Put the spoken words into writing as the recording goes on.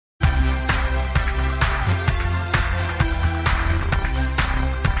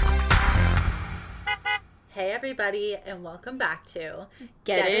Hey everybody, and welcome back to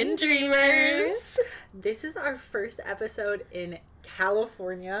Get In Dreamers. This is our first episode in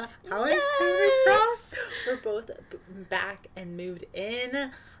California. How Yes! is We're both back and moved in.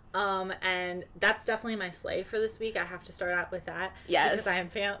 And that's definitely my sleigh for this week. I have to start out with that. Yes. Because I am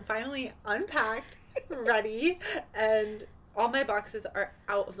finally unpacked, ready, and all my boxes are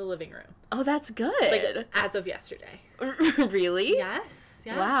out of the living room. Oh, that's good. Like, as of yesterday. Really? Yes.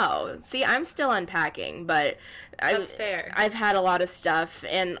 Yeah. Wow. See, I'm still unpacking, but That's fair. I've had a lot of stuff,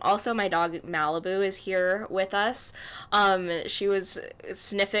 and also my dog Malibu is here with us. She was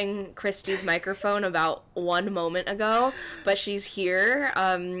sniffing Christy's microphone about 1 moment ago, but she's here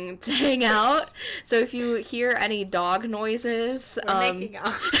to hang out. So if you hear any dog noises, we're making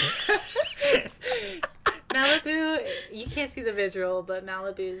out. Malibu, you can't see the visual, but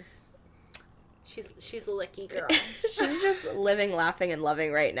Malibu's she's a licky girl. She's just living, laughing, and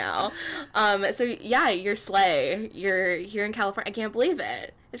loving right now. So yeah, your sleigh. You're here in California. I can't believe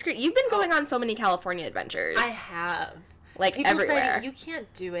it. It's great. You've been going on so many California adventures. I have. Like People everywhere. say you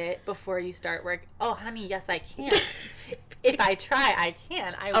can't do it before you start work. Oh, honey, yes, I can. If I try, I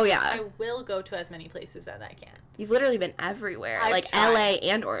can. I will go to as many places as I can. You've literally been everywhere, I've tried. LA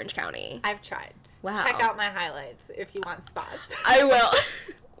and Orange County. I've tried. Wow. Check out my highlights if you want spots. I will.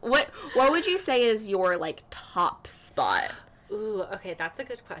 What would you say is your, like, top spot? Ooh, okay, that's a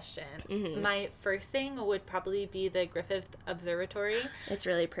good question. Mm-hmm. My first thing would probably be the Griffith Observatory. It's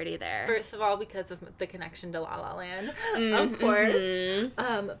really pretty there. First of all, because of the connection to La La Land, of course.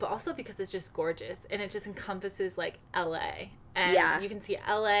 But also because it's just gorgeous, and it just encompasses, like, LA. And you can see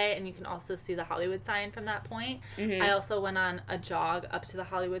LA, and you can also see the Hollywood sign from that point. Mm-hmm. I also went on a jog up to the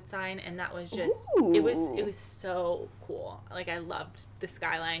Hollywood sign, and that was just, it was so cool. Like, I loved the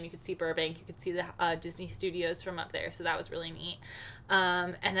skyline. You could see Burbank. You could see the Disney Studios from up there, so that was really neat.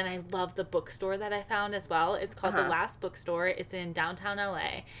 And then I love the bookstore that I found as well. It's called The Last Bookstore. It's in downtown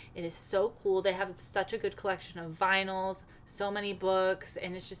LA. It is so cool. They have such a good collection of vinyls, so many books,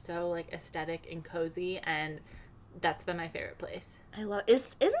 and it's just so, like, aesthetic and cozy, and that's been my favorite place. I love.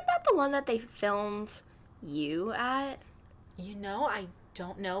 Isn't that the one that they filmed you at? You know, I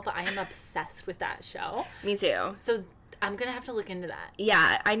don't know, but I am obsessed with that show. Me too. So I'm gonna have to look into that.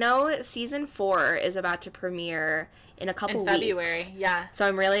 Yeah, I know season 4 is about to premiere in a couple weeks. In February, yeah. So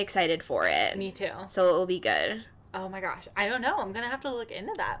I'm really excited for it. Me too. So it will be good. Oh my gosh, I don't know. I'm gonna have to look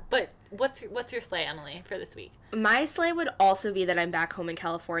into that. But what's your sleigh, Emily, for this week? My sleigh would also be that I'm back home in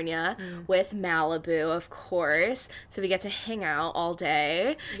California with Malibu, of course. So we get to hang out all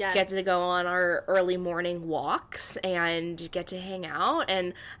day. Yes. Get to go on our early morning walks and get to hang out.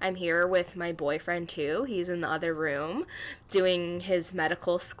 And I'm here with my boyfriend too. He's in the other room doing his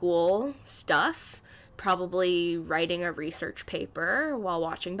medical school stuff. Probably writing a research paper while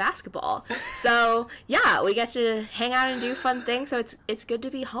watching basketball. So yeah, we get to hang out and do fun things. So it's good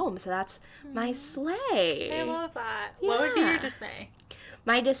to be home. So that's my sleigh. I love that. Yeah. What would be your dismay?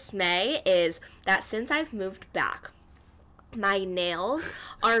 My dismay is that since I've moved back, my nails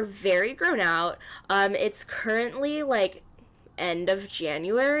are very grown out. It's currently like end of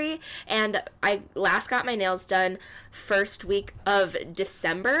January, and I last got my nails done first week of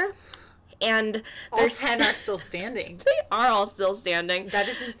December. And all 10 are still standing. They are all still standing. That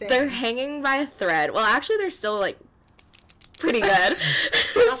is insane. They're hanging by a thread. Well, actually, they're still, like, pretty good.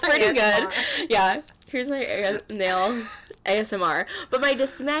 Pretty good. Yeah. Here's my nail ASMR. But my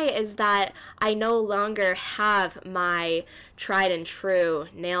dismay is that I no longer have my tried and true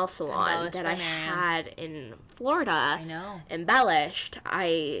nail salon that I had in Florida. I know. Embellished.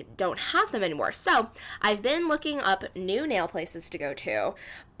 I don't have them anymore. So I've been looking up new nail places to go to,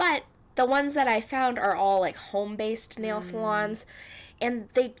 but the ones that I found are all, like, home-based nail salons, and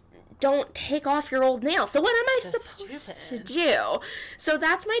they don't take off your old nails. So what am I supposed to do? So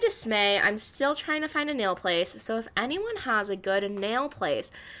that's my dismay. I'm still trying to find a nail place. So if anyone has a good nail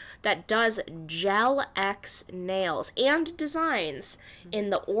place that does Gel X nails and designs in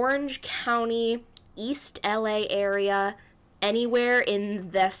the Orange County, East LA area, anywhere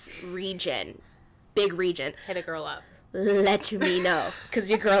in this region, big region, hit a girl up. Let me know, because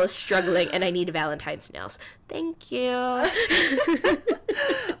your girl is struggling and I need Valentine's nails. Thank you.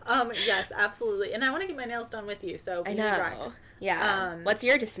 Yes, absolutely. And I want to get my nails done with you, so I know. Yeah. What's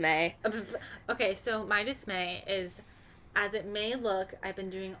your dismay? Okay, so my dismay is, as it may look, I've been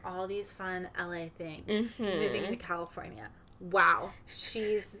doing all these fun LA things, moving into California. Wow,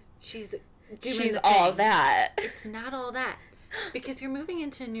 she's doing she's all that. It's not all that. Because you're moving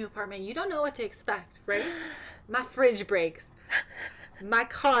into a new apartment. You don't know what to expect, right? My fridge breaks. My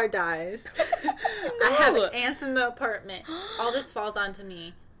car dies. I have ants in the apartment. All this falls onto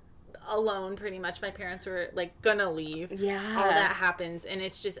me. alone pretty much. My parents were, like, gonna leave. Yeah. All that happens, and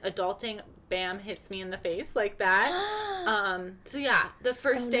it's just adulting, bam, hits me in the face like that. So, yeah, the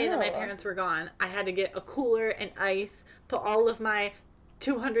first day that my parents were gone, I had to get a cooler and ice, put all of my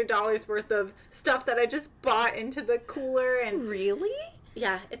 $200 worth of stuff that I just bought into the cooler. And really?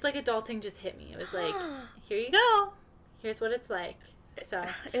 Yeah, it's like adulting just hit me. It was like, here you go. Here's what it's like. So,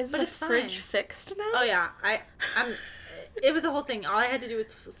 but the fridge fixed now? Oh yeah, I'm. It was a whole thing. All I had to do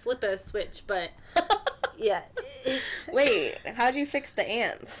was flip a switch, but yeah. Wait, how'd you fix the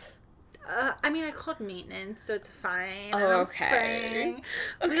ants? I mean, I called maintenance, so it's fine. Oh, okay.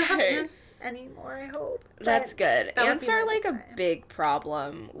 We don't have ants anymore, I hope. That's good. Ants are like a big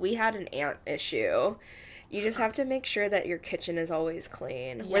problem. We had an ant issue. You just have to make sure that your kitchen is always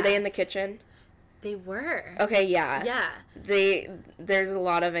clean. Yes. Were they in the kitchen? They were. Okay, yeah. Yeah. There's a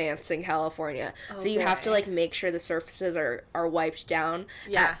lot of ants in California. So you have to, like, make sure the surfaces are wiped down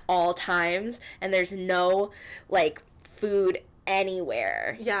at all times. And there's no, like, food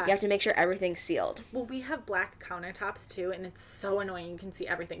anywhere. Yeah. You have to make sure everything's sealed. Well, we have black countertops, too, and it's so annoying. You can see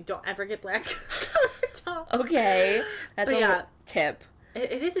everything. Don't ever get black countertops. Okay. That's a tip.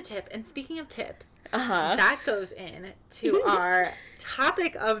 It is a tip. And speaking of tips, that goes in to our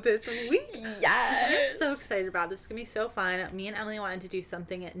topic of this week. Yes. I'm so excited about this. It's going to be so fun. Me and Emily wanted to do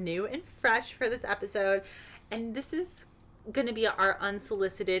something new and fresh for this episode. And this is going to be our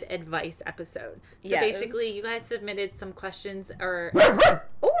unsolicited advice episode. So basically, you guys submitted some questions or...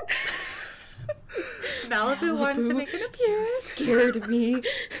 Malibu wanted to make an appearance. Scared me.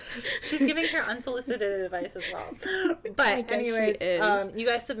 She's giving her unsolicited advice as well. But anyways, you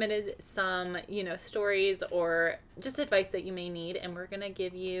guys submitted some, stories or just advice that you may need, and we're gonna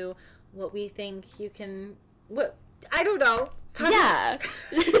give you what we think you can. What I don't know. Yeah.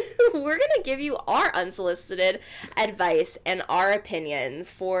 We're going to give you our unsolicited advice and our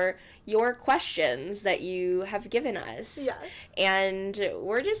opinions for your questions that you have given us. Yes. And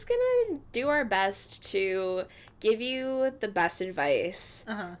we're just going to do our best to give you the best advice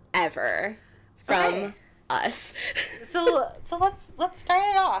ever from us. So let's start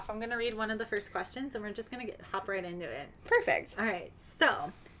it off. I'm going to read one of the first questions, and we're just going to hop right into it. Perfect. All right.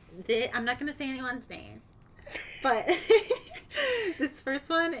 So, I'm not going to say anyone's name. But this first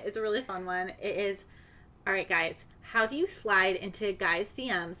one is a really fun one. It is, all right, guys, how do you slide into guys'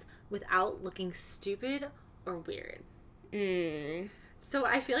 DMs without looking stupid or weird? So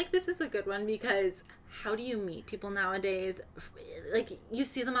I feel like this is a good one because how do you meet people nowadays? Like, you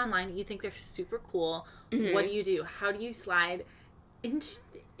see them online, you think they're super cool. What do? How do you slide into,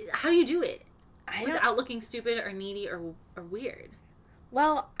 how do you do it without looking stupid or needy or weird?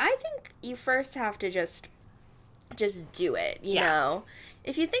 Well, I think you first have to just do it, you know?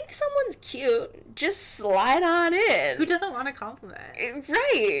 If you think someone's cute, just slide on in. Who doesn't want a compliment?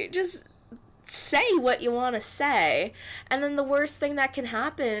 Right. Just say what you want to say. And then the worst thing that can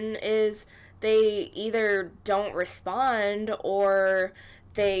happen is they either don't respond or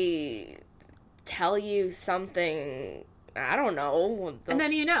they tell you something, I don't know. And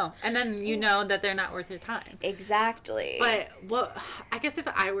then you know. And then you know that they're not worth your time. Exactly. But I guess if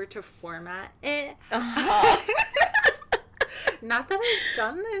I were to format it... Not that I've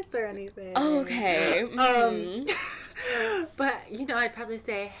done this or anything. Okay. But, I'd probably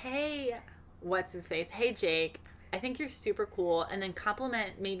say, hey, what's his face? Hey, Jake, I think you're super cool. And then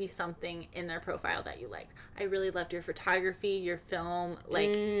compliment maybe something in their profile that you liked. I really loved your photography, your film.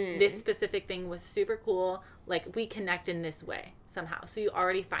 Like, this specific thing was super cool. Like, we connect in this way somehow. So you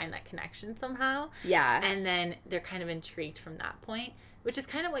already find that connection somehow. Yeah. And then they're kind of intrigued from that point. Which is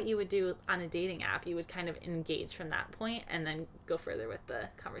kind of what you would do on a dating app. You would kind of engage from that point and then go further with the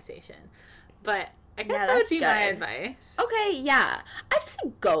conversation. But I guess that would be my advice. Okay, yeah. I just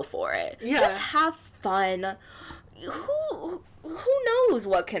say go for it. Yeah. Just have fun. Who knows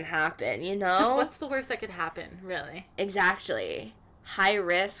what can happen, Just what's the worst that could happen, really? Exactly. High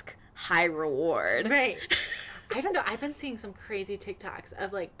risk, high reward. Right. I don't know. I've been seeing some crazy TikToks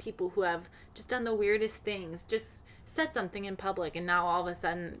of, like, people who have just done the weirdest things. Just said something in public, and now all of a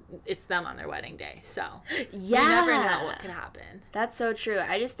sudden it's them on their wedding day. So you never know what could happen. That's so true.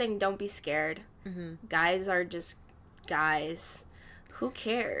 I just think don't be scared. Guys are just guys. Who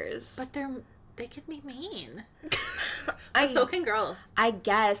cares? But they can be mean. So can girls, I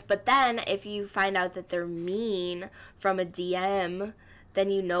guess. But then if you find out that they're mean from a DM, then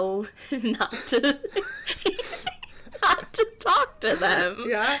you know not to talk to them.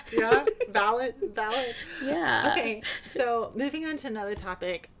 Yeah. Valid. Yeah. Okay, so moving on to another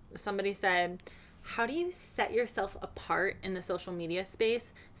topic. Somebody said, how do you set yourself apart in the social media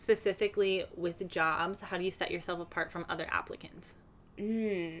space, specifically with jobs? How do you set yourself apart from other applicants?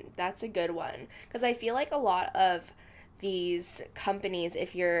 That's a good one. Because I feel like a lot of these companies,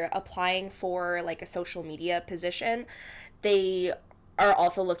 if you're applying for like a social media position, they are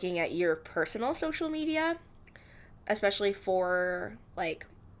also looking at your personal social media, especially for like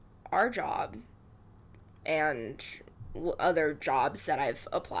our job and other jobs that I've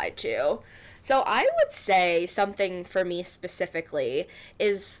applied to. So I would say something for me specifically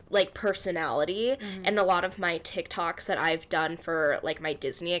is like personality, and a lot of my TikToks that I've done for like my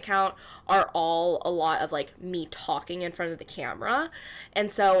Disney account are all a lot of like me talking in front of the camera.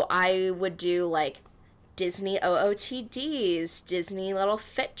 And so I would do like Disney OOTDs, Disney little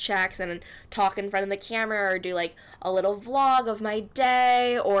fit checks, and talk in front of the camera, or do like a little vlog of my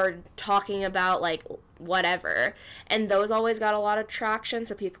day, or talking about like whatever. And those always got a lot of traction,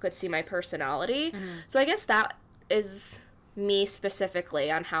 so people could see my personality. So I guess that is me specifically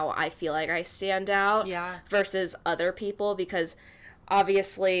on how I feel like I stand out versus other people, because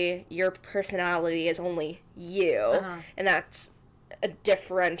obviously your personality is only you, and that's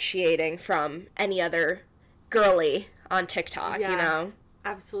differentiating from any other girly on TikTok, you know?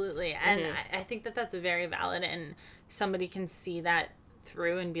 Absolutely. And I think that that's very valid, and somebody can see that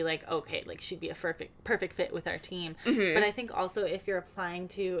through and be like, okay, like she'd be a perfect fit with our team. But I think also if you're applying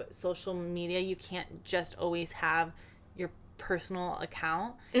to social media, you can't just always have your personal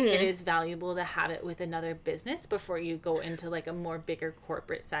account. It is valuable to have it with another business before you go into like a more bigger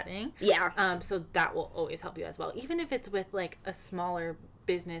corporate setting. So that will always help you as well. Even if it's with like a smaller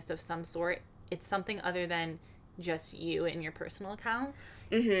business of some sort, it's something other than just you and your personal account.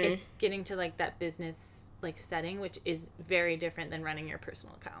 It's getting to like that business like setting, which is very different than running your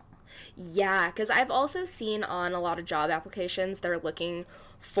personal account. Yeah, because I've also seen on a lot of job applications, they're looking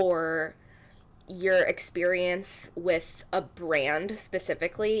for your experience with a brand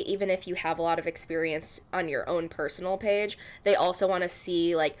specifically. Even if you have a lot of experience on your own personal page, they also want to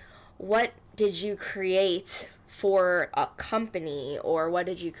see like, what did you create for a company, or what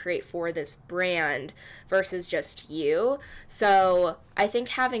did you create for this brand versus just you. So I think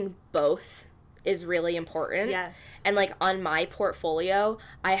having both is really important. And like on my portfolio,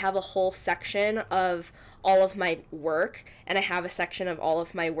 I have a whole section of all of my work, and I have a section of all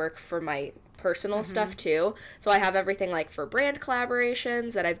of my work for my personal stuff too. So I have everything like for brand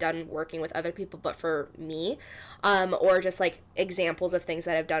collaborations that I've done working with other people, but for me, or just like examples of things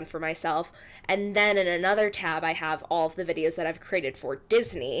that I've done for myself. And then in another tab, I have all of the videos that I've created for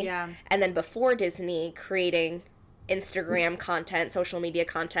Disney. And then before Disney, creating Instagram content, social media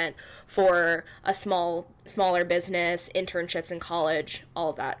content for a smaller business, internships in college, all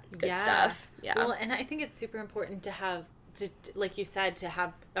of that good stuff. Well, and I think it's super important to have, like you said, to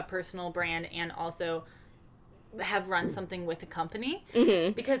have a personal brand and also have run something with a company,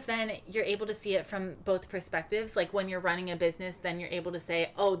 because then you're able to see it from both perspectives. Like when you're running a business, then you're able to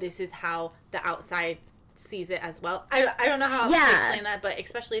say, oh, this is how the outside sees it as well. I don't know how to explain that, but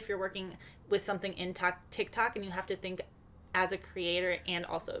especially if you're working with something in TikTok and you have to think as a creator and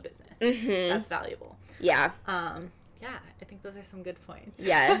also a business, that's valuable. I think those are some good points.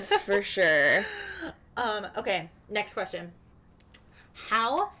 Yes, for sure. Okay, next question.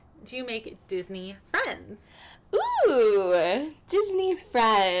 How do you make Disney friends? Ooh, Disney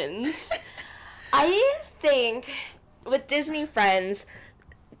friends. I think with Disney friends,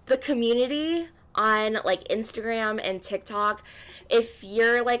 the community on like Instagram and TikTok, if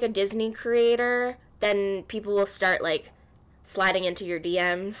you're like a Disney creator, then people will start like sliding into your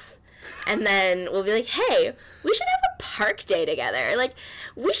DMs, and then we'll be like, hey, we should have a park day together. Like,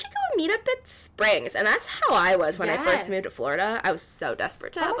 we should go meet up at Springs. And that's how I was when I first moved to Florida. I was so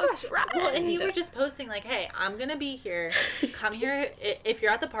desperate to have a friend. Well, and you were just posting like, hey, I'm going to be here. Come here. If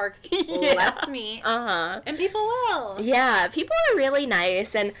you're at the parks, let's meet. And people will. Yeah, people are really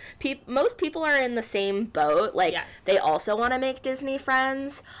nice. And most people are in the same boat. Like, they also want to make Disney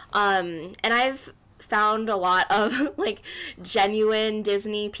friends. And I've found a lot of like genuine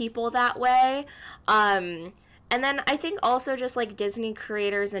Disney people that way. And then I think also just like Disney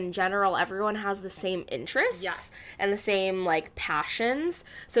creators in general, everyone has the same interests and the same like passions.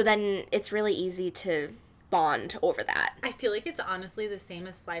 So then it's really easy to bond over that. I feel like it's honestly the same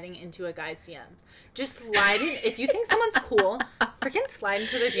as sliding into a guy's DM. Just slide in. If you think someone's cool, freaking slide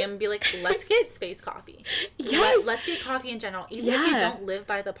into their DM and be like, let's get space coffee. Let's get coffee in general. Even if you don't live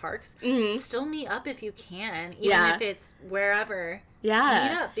by the parks, still meet up if you can. Even if it's wherever. Meet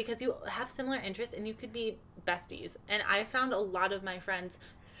up, because you have similar interests and you could be besties. And I found a lot of my friends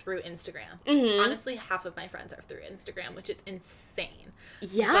through Instagram. Honestly, half of my friends are through Instagram, which is insane.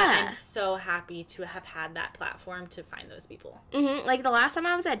 But I'm so happy to have had that platform to find those people. Like the last time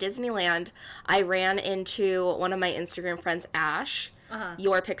I was at Disneyland, I ran into one of my Instagram friends, Ash.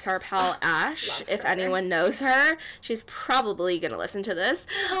 your Pixar pal, Ash, if anyone knows her. She's probably going to listen to this.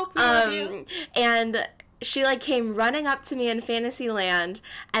 I hope we love you. And she, like, came running up to me in Fantasyland,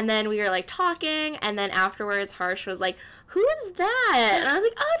 and then we were, like, talking, and then afterwards Harsh was like, who is that? And I was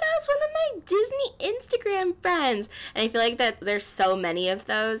like, oh, that's one of my Disney Instagram friends. And I feel like that there's so many of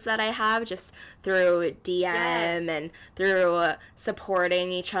those that I have just through DM and through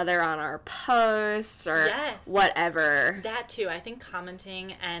supporting each other on our posts or whatever. That too. I think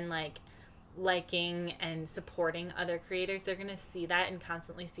commenting and, like, liking and supporting other creators, they're gonna see that and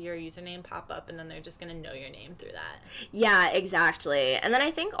constantly see your username pop up, and then they're just gonna know your name through that. Yeah, exactly. And then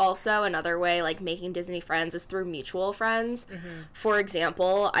I think also another way, like, making Disney friends is through mutual friends. For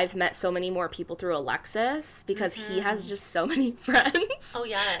example, I've met so many more people through Alexis because he has just so many friends. Oh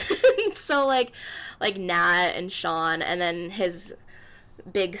yeah. So like Nat and Sean, and then his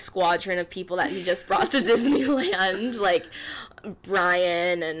big squadron of people that he just brought to Disneyland, like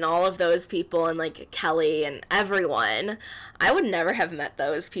Brian and all of those people, and like Kelly and everyone. I would never have met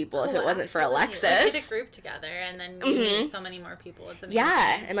those people if it wasn't for Alexis. We did a group together, and then you meet so many more people. It's amazing.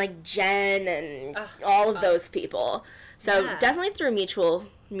 Yeah, and like Jen and all of those people. So definitely through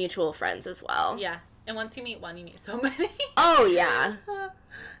mutual friends as well. Yeah, and once you meet one, you meet so many. Oh yeah,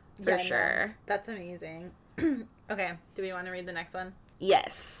 for sure. No, that's amazing. Okay, do we want to read the next one?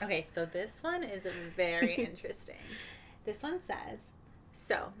 Yes. Okay, so this one is very interesting. This one says,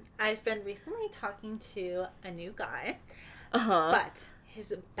 so I've been recently talking to a new guy, but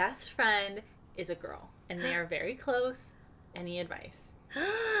his best friend is a girl, and they are very close. Any advice?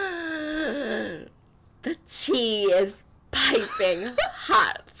 The tea is piping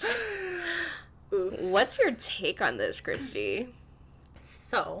hot. Oof. What's your take on this, Christy?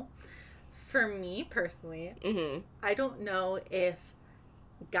 So, for me personally, I don't know if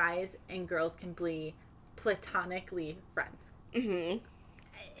guys and girls can be platonically friends.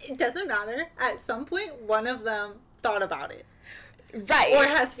 It doesn't matter. At some point, one of them thought about it. Right. Or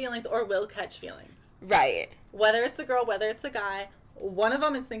has feelings or will catch feelings. Right. Whether it's a girl, whether it's a guy, one of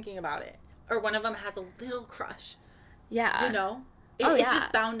them is thinking about it. Or one of them has a little crush. Yeah. You know? It's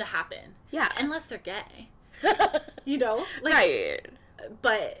just bound to happen. Yeah. Unless they're gay. You know? Like, right.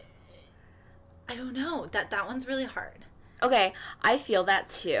 But I don't know. That one's really hard. Okay, I feel that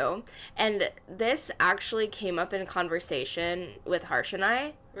too. And this actually came up in conversation with Harsh and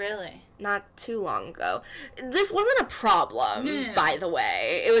I. Really? Not too long ago. This wasn't a problem, by the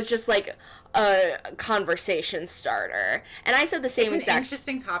way. It was just like a conversation starter. And I said the same exact... It's an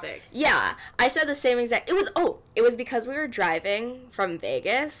interesting topic. Yeah, I said the same exact... It was because we were driving from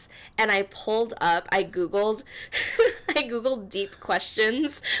Vegas, and I pulled up, I Googled deep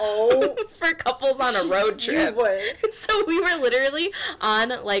questions for couples on a road trip. You would. So we were literally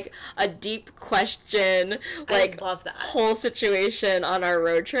on, like, a deep question, like, I love that. whole situation on our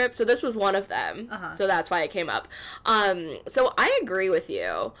road trip. So this was one of them. So that's why it came up. So I agree with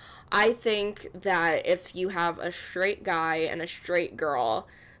you. I think that if you have a straight guy and a straight girl,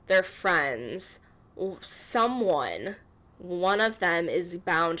 they're friends, one of them is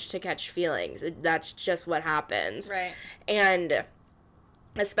bound to catch feelings. That's just what happens. Right. And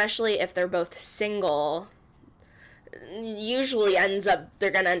especially if they're both single, usually they're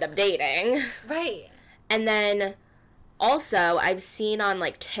going to end up dating. Right. And then also I've seen on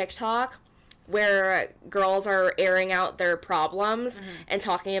like TikTok where girls are airing out their problems and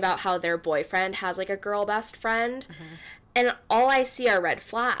talking about how their boyfriend has like a girl best friend. And all I see are red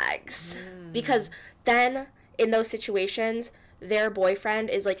flags. Because then in those situations, their boyfriend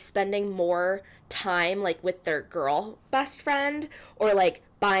is like spending more time like with their girl best friend, or like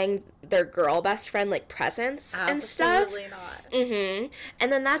buying their girl best friend like presents and stuff. Absolutely not.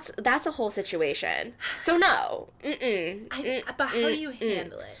 And then that's a whole situation. So no. But how do you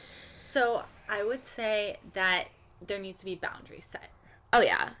handle it? So I would say that there needs to be boundaries set. Oh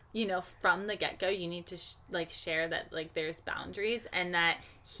yeah. You know, from the get-go, you need to share that like there's boundaries, and that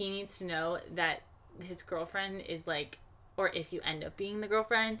he needs to know that his girlfriend is like, or if you end up being the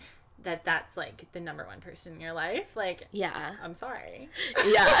girlfriend, that's like the number one person in your life. Like, yeah, I'm sorry.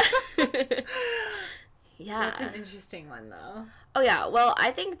 Yeah. Yeah. That's an interesting one though. Oh yeah. Well,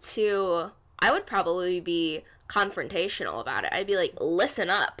 I think too, I would probably be confrontational about it. I'd be like, listen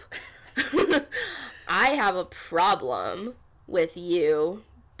up. I have a problem with you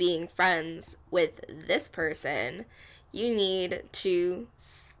being friends with this person. You need to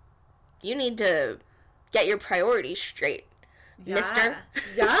get your priorities straight, mister.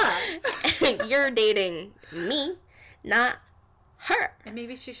 Yeah. You're dating me, not her. And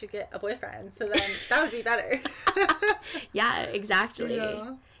maybe she should get a boyfriend, so then that would be better. Yeah, exactly.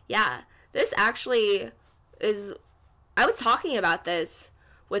 Yeah. Yeah. This actually is I was talking about this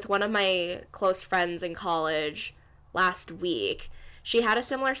with one of my close friends in college last week. She had a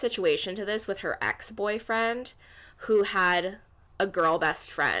similar situation to this with her ex-boyfriend who had a girl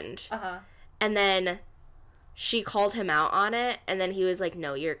best friend. Uh-huh. And then she called him out on it, and then he was like,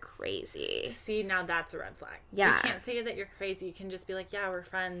 no, you're crazy. See, now that's a red flag. Yeah. You can't say that you're crazy. You can just be like, yeah, we're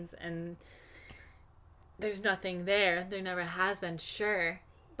friends, and there's nothing there. There never has been, sure.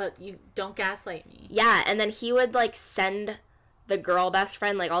 But you don't gaslight me. Yeah, and then he would, like, send the girl best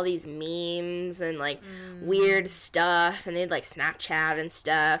friend, like, all these memes and, like, weird stuff, and they'd, like, Snapchat and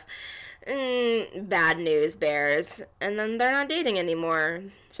stuff. Bad news bears. And then they're not dating anymore.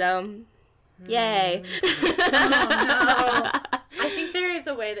 So, yay. Oh, no. I think there is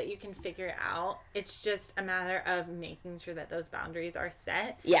a way that you can figure it out. It's just a matter of making sure that those boundaries are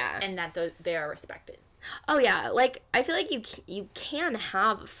set. Yeah. And that they are respected. Oh, yeah. Like, I feel like you can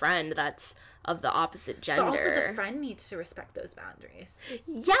have a friend that's of the opposite gender. But also the friend needs to respect those boundaries.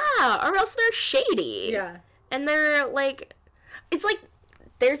 Yeah, or else they're shady. Yeah. And they're, like, it's like,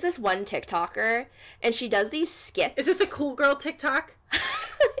 there's this one TikToker, and she does these skits. Is it the cool girl TikTok?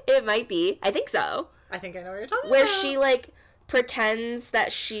 It might be. I think so. I think I know what you're talking Where about. she, like, pretends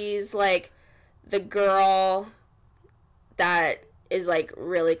that she's, like, the girl that is, like,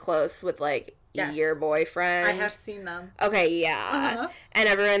 really close with, like, yes. your boyfriend. I have seen them. Okay, yeah. Uh-huh. And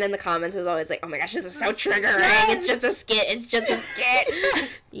everyone in the comments is always like, oh my gosh, this is so triggering. Yes. It's just a skit. It's just a skit.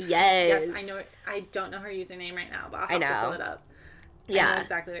 Yes. Yes, I know. I don't know her username right now, but I'll have to pull it up. Yeah. I know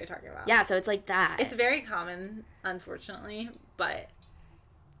exactly what you're talking about. Yeah, so it's like that. It's very common, unfortunately, but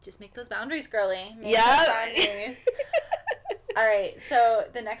just make those boundaries, girly. Yeah. All right, so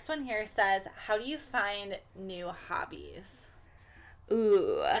the next one here says, how do you find new hobbies?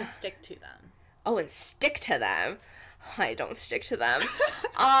 Ooh. And stick to them. Oh, and stick to them. I don't stick to them.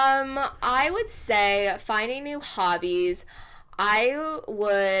 I would say finding new hobbies, I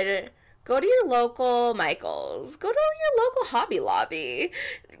would go to your local Michael's. Go to your local Hobby Lobby.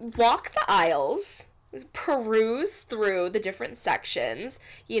 Walk the aisles. Peruse through the different sections.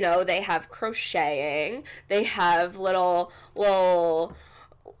 You know, they have crocheting. They have little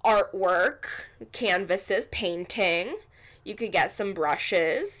artwork, canvases, painting. You could get some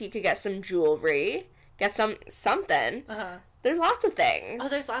brushes. You could get some jewelry. Get something. Uh-huh. There's lots of things. Oh,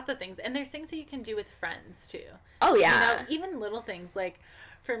 there's lots of things. And there's things that you can do with friends, too. Oh, yeah. You know, even little things. Like,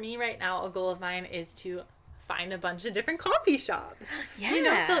 for me right now, a goal of mine is to find a bunch of different coffee shops. Yeah. You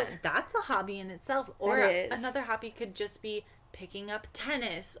know, so that's a hobby in itself. Or another hobby could just be picking up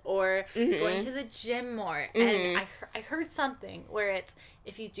tennis or going to the gym more. And I heard something where it's,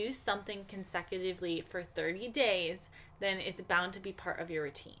 if you do something consecutively for 30 days, then it's bound to be part of your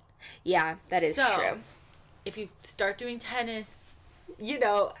routine. Yeah, that is true. If you start doing tennis, you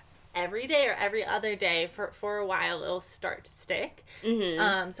know, every day or every other day for a while, it'll start to stick.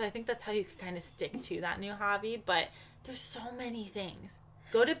 So I think that's how you can kind of stick to that new hobby. But there's so many things.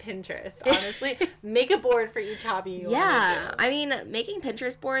 Go to Pinterest, honestly. Make a board for each hobby you want to do. I mean, making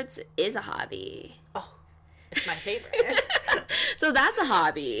Pinterest boards is a hobby. Oh, it's my favorite. So that's a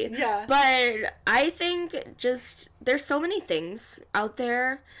hobby. Yeah. But I think just there's so many things out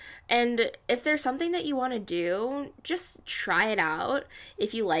there. And if there's something that you want to do, just try it out.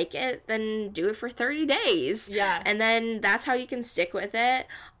 If you like it, then do it for 30 days. Yeah. And then that's how you can stick with it.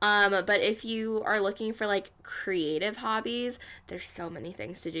 But if you are looking for, like, creative hobbies, there's so many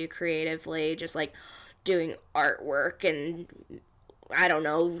things to do creatively. Just, like, doing artwork and, I don't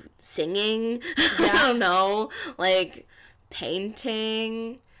know, singing. Yeah. I don't know. Like,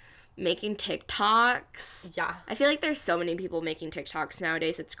 painting. Making TikToks. Yeah. I feel like there's so many people making TikToks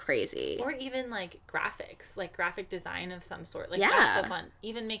nowadays. It's crazy. Or even, like, graphics. Like, graphic design of some sort. Like, yeah. That's so fun.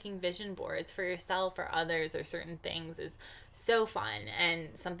 Even making vision boards for yourself or others or certain things is so fun. And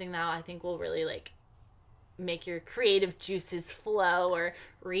something that I think will really, like, make your creative juices flow. Or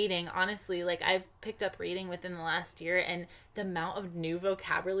reading. Honestly, like, I've picked up reading within the last year. And the amount of new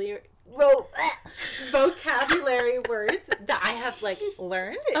vocabulary words that I have, like,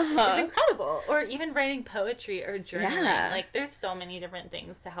 learned is incredible. Or even writing poetry or journaling. Yeah. Like, there's so many different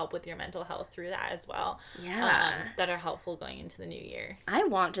things to help with your mental health through that as well. Yeah. That are helpful going into the new year. I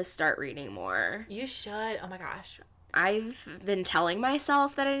want to start reading more. You should. Oh my gosh. I've been telling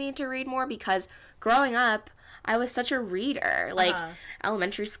myself that I need to read more because growing up, I was such a reader. Like,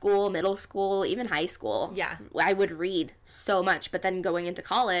 elementary school, middle school, even high school. Yeah. I would read so much. But then going into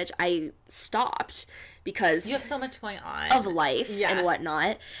college, I stopped because you have so much going on. Of life and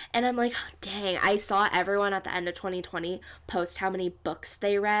whatnot. And I'm like, oh, dang, I saw everyone at the end of 2020 post how many books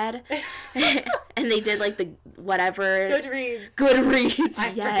they read. And they did, like, the whatever. Goodreads.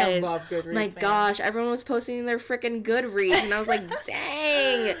 I freaking love Goodreads, My gosh, everyone was posting their freaking Goodreads. And I was like,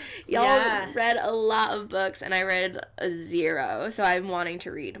 dang, y'all read a lot of books. And I read 0. So I'm wanting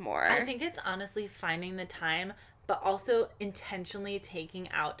to read more. I think it's honestly finding the time, but also intentionally taking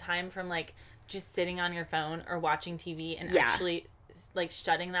out time from, like, just sitting on your phone or watching TV and actually, like,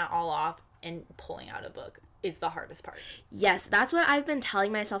 shutting that all off and pulling out a book is the hardest part. Yes, that's what I've been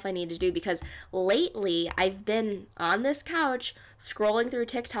telling myself I need to do, because lately I've been on this couch scrolling through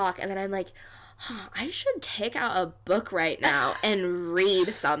TikTok, and then I'm like, I should take out a book right now and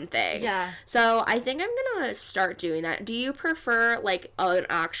read something. Yeah. So I think I'm going to start doing that. Do you prefer, like, an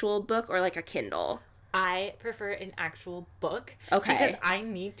actual book or, like, a Kindle? I prefer an actual book. Okay. Because I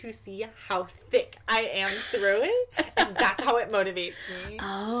need to see how thick I am through it. And that's how it motivates me.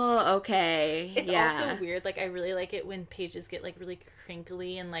 Oh, okay. It's also weird. Like, I really like it when pages get, like, really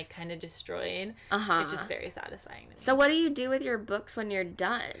crinkly and, like, kind of destroyed. It's just very satisfying to me. So what do you do with your books when you're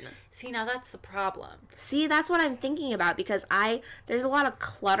done? See, now that's the problem. See, that's what I'm thinking about, because there's a lot of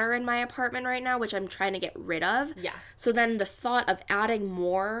clutter in my apartment right now, which I'm trying to get rid of. Yeah. So then the thought of adding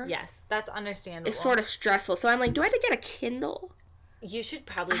more. Yes, that's understandable. Is sort of stressful. So I'm like, do I have to get a Kindle? You should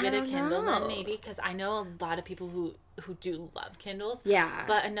probably get a Kindle then, maybe, because I know a lot of people who do love Kindles. Yeah.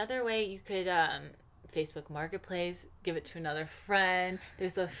 But another way you could Facebook Marketplace, give it to another friend.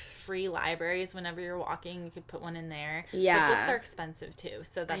 There's the free libraries whenever you're walking. You could put one in there. Yeah. But books are expensive too,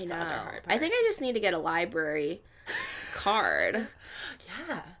 so that's the other hard part. I think I just need to get a library card.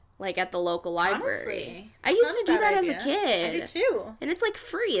 Yeah. Like at the local library. Honestly, I used to do that as a kid. I did too. And it's like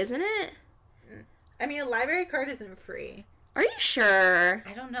free, isn't it? I mean, a library card isn't free. Are you sure?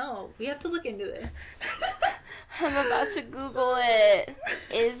 I don't know. We have to look into this. I'm about to Google it.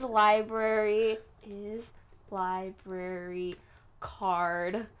 Is library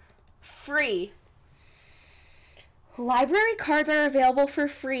card free? Library cards are available for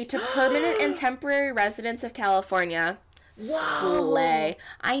free to permanent and temporary residents of California. Wow. Slay.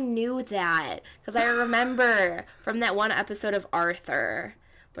 I knew that because I remember from that one episode of Arthur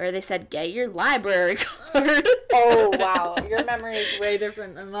where they said, get your library card. Oh, wow. Your memory is way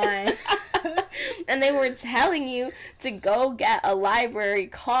different than mine. And they were telling you to go get a library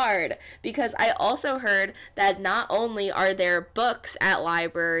card, because I also heard that not only are there books at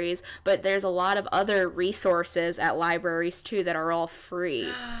libraries, but there's a lot of other resources at libraries too that are all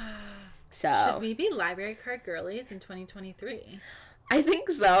free. So should we be library card girlies in 2023? I think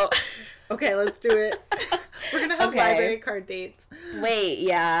so. Okay, let's do it. We're gonna have library card dates. Wait,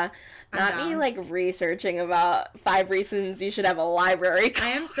 yeah. Not me, like, researching about 5 reasons you should have a library card.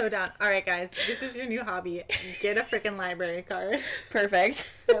 I am so down. All right, guys. This is your new hobby. Get a freaking library card. Perfect.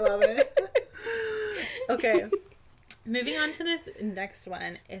 I love it. Okay. Moving on to this next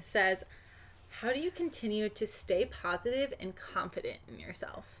one. It says, how do you continue to stay positive and confident in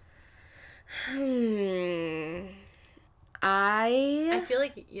yourself? I feel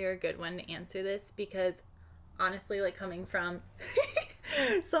like you're a good one to answer this, because honestly, like, coming from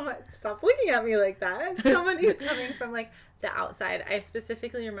someone, stop looking at me like that, someone who's coming from, like, the outside. I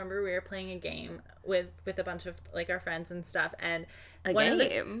specifically remember we were playing a game with a bunch of, like, our friends and stuff, and it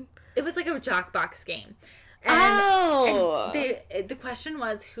was like a Jackbox game. And the question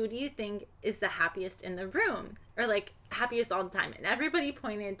was, who do you think is the happiest in the room, or, like, happiest all the time? And everybody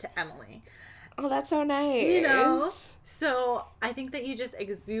pointed to Emily. Oh, that's so nice. You know? So I think that you just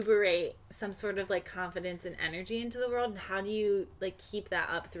exuberate some sort of, like, confidence and energy into the world. And how do you, like, keep that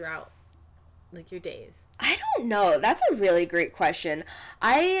up throughout, like, your days? I don't know. That's a really great question.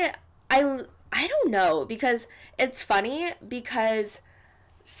 I don't know, because it's funny, because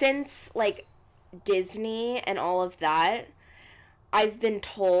since, like, Disney and all of that, I've been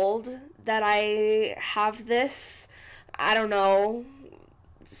told that I have this, I don't know,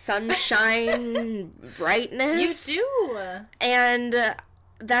 sunshine brightness. You do. And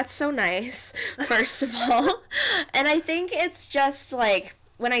that's so nice, first of all. And I think it's just, like,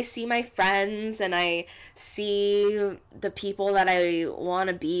 when I see my friends and I see the people that I want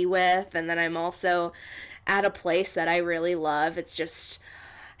to be with, and then I'm also at a place that I really love, it's just,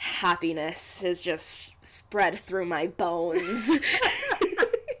 happiness is just spread through my bones.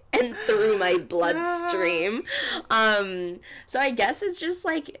 And through my bloodstream. So I guess it's just,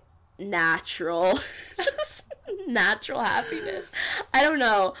 like, natural. Natural happiness. I don't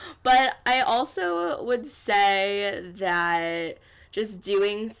know. But I also would say that just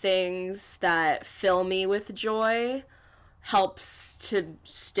doing things that fill me with joy helps to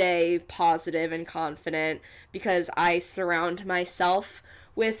stay positive and confident, because I surround myself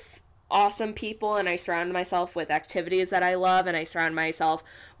with awesome people, and I surround myself with activities that I love, and I surround myself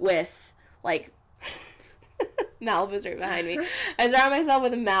with, like, Malibu's right behind me. I surround myself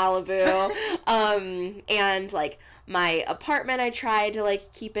with Malibu, and, like, my apartment, I try to,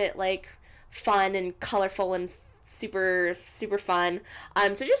 like, keep it, like, fun and colorful and super, super fun.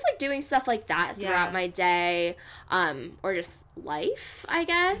 So just, like, doing stuff like that throughout my day, or just life, I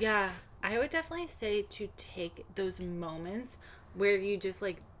guess. Yeah. I would definitely say to take those moments where you just,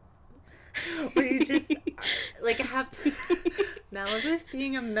 like, like, have to... Malibu's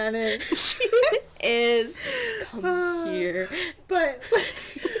being a menace. She is. Come here. But...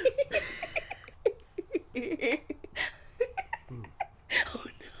 Oh,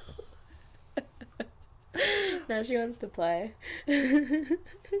 no. Now she wants to play.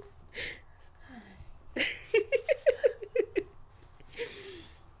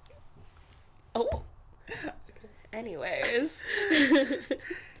 Oh. Anyways.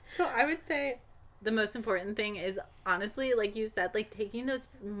 So I would say the most important thing is, honestly, like you said, like, taking those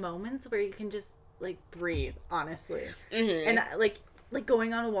moments where you can just, like, breathe, honestly. And, like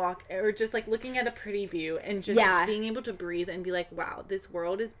going on a walk, or just, like, looking at a pretty view, and just being able to breathe and be like, wow, this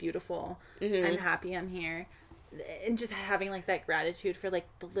world is beautiful. I'm happy I'm here. And just having, like, that gratitude for, like,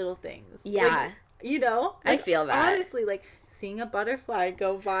 the little things. Yeah. Like, you know? Like, I feel that. Honestly, like, seeing a butterfly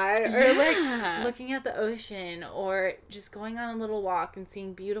go by, or, like, looking at the ocean, or just going on a little walk and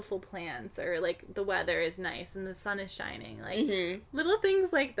seeing beautiful plants, or, like, the weather is nice and the sun is shining. Like, little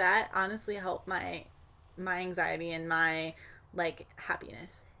things like that honestly help my anxiety and my, like,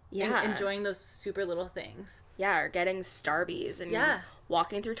 happiness. Yeah. And enjoying those super little things. Yeah, or getting Starbies and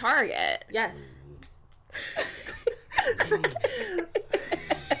walking through Target. Yes.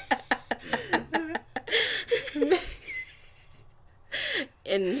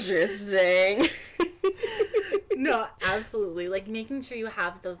 Interesting. No, absolutely. Like, making sure you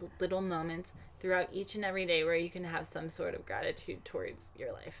have those little moments throughout each and every day where you can have some sort of gratitude towards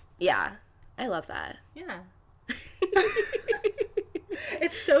your life. Yeah. I love that. Yeah.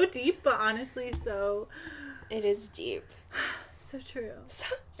 It's so deep, but honestly, so... It is deep. So true.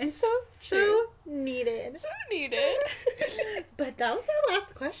 So needed. So needed. But that was our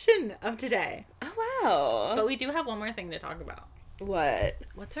last question of today. Oh, wow. But we do have one more thing to talk about. What?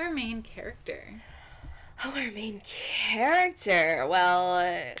 What's our main character? Oh, our main character.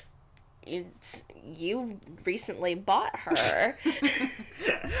 Well, you recently bought her.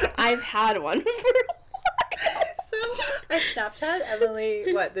 I've had one for a while. So I Snapchat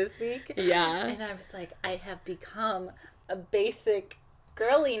Emily, this week? Yeah. And I was like, I have become a basic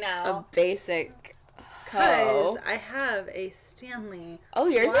girly now. A basic Because I have a Stanley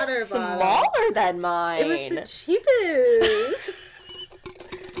yours water is bottle. smaller than mine. It was the cheapest.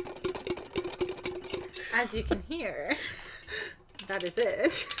 As you can hear, that is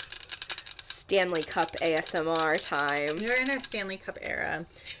it. Stanley Cup ASMR time. We're in our Stanley Cup era.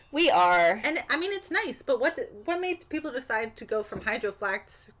 We are. And, I mean, it's nice, but what made people decide to go from Hydro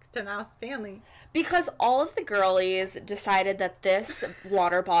Flask to now Stanley? Because all of the girlies decided that this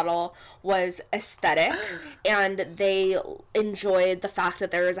water bottle was aesthetic, and they enjoyed the fact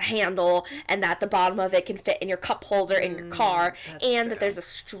that there is a handle, and that the bottom of it can fit in your cup holder in your car, and that there's a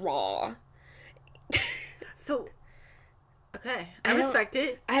straw. So, okay, I respect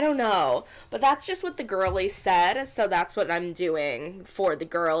it. I don't know, but that's just what the girlies said, so that's what I'm doing for the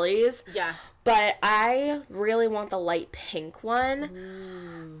girlies. Yeah. But I really want the light pink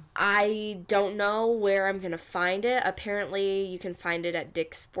one. I don't know where I'm going to find it. Apparently, you can find it at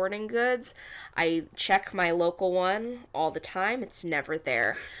Dick's Sporting Goods. I check my local one all the time. It's never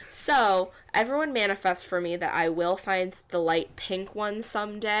there. So, everyone manifest for me that I will find the light pink one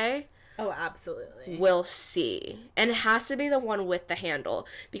someday. Oh, absolutely. We'll see. And it has to be the one with the handle,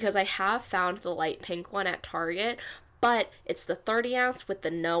 because I have found the light pink one at Target, but it's the 30 ounce with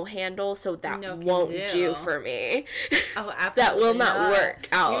the no handle, so that won't do for me. Oh, absolutely. That will not work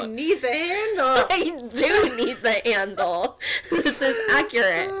out. You need the handle. I do need the handle. This is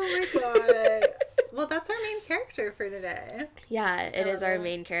accurate. Oh my god. Well, that's our main character for today. Yeah, it is our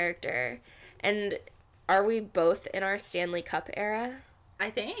main character. And are we both in our Stanley Cup era? I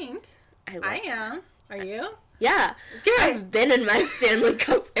think. I am. Are you? Yeah. Good. I've been in my Stanley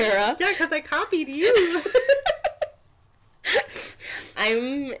Cup era. Yeah, because I copied you.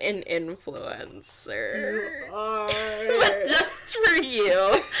 I'm an influencer. You are. But just for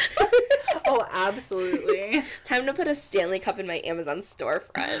you. Oh, absolutely. Time to put a Stanley Cup in my Amazon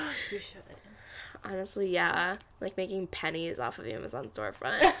storefront. You should. Honestly, yeah. Like making pennies off of Amazon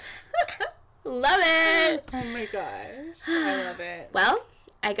storefront. Love it! Oh my gosh. I love it. Well,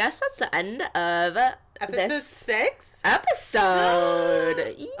 I guess that's the end of Episode 6?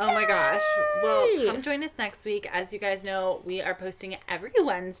 Episode. Oh my gosh. Well, come join us next week. As you guys know, we are posting every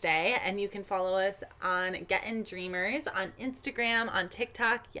Wednesday, and you can follow us on Gettin' Dreamers on Instagram, on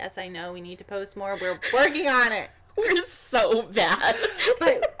TikTok. Yes, I know we need to post more. We're working on it. We're so bad.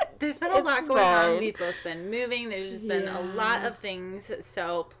 But there's been a lot going on. We've both been moving. There's just been a lot of things.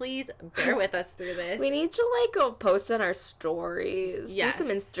 So please bear with us through this. We need to go post on our stories. Yes. Do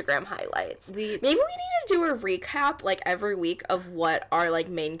some Instagram highlights. Maybe we need to do a recap every week of what our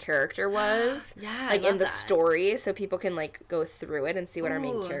main character was. Yeah. In the story, so people can go through it and see what our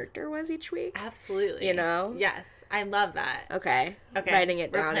main character was each week. Absolutely. You know? Yes. I love that. Okay. Writing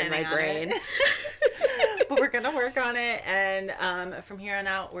it down in my brain. But we're gonna work on it, and from here on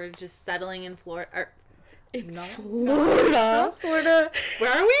out, we're just settling in Florida. Florida.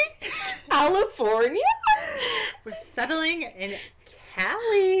 Where are we? California. We're settling in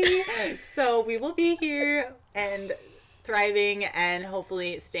Cali. So we will be here and thriving and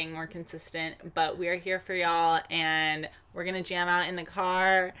hopefully staying more consistent. But we are here for y'all, and we're gonna jam out in the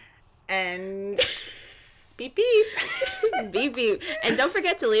car and. Beep, beep. Beep, beep. And don't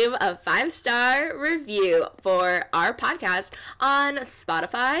forget to leave a 5-star review for our podcast on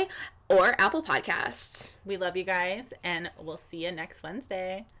Spotify or Apple Podcasts. We love you guys, and we'll see you next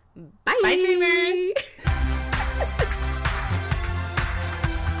Wednesday. Bye. Bye, dreamers.